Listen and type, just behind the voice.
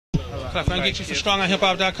Clef, can I get you for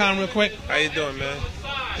StrongOnHipHop.com real quick? How you doing, man?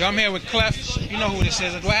 Yo, I'm here with Clef. You know who this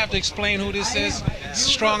is. Do I have to explain who this is?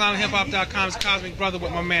 StrongOnHipHop.com's Cosmic Brother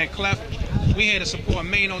with my man Clef. We here to support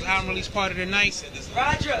MAINO's album release party tonight.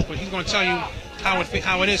 But he's going to tell you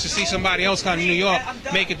how it is to see somebody else come to New York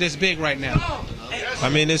make it this big right now. I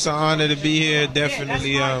mean, it's an honor to be here.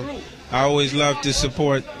 Definitely. I always love to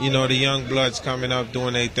support, the young bloods coming up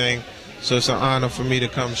doing their thing. So it's an honor for me to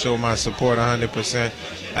come show my support 100%.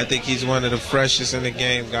 I think he's one of the freshest in the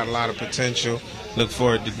game, got a lot of potential. Look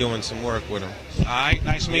forward to doing some work with him. All right,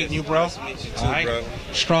 nice meeting you, bro. Nice to meet you too, all right. bro.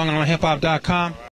 StrongOnHipHop.com.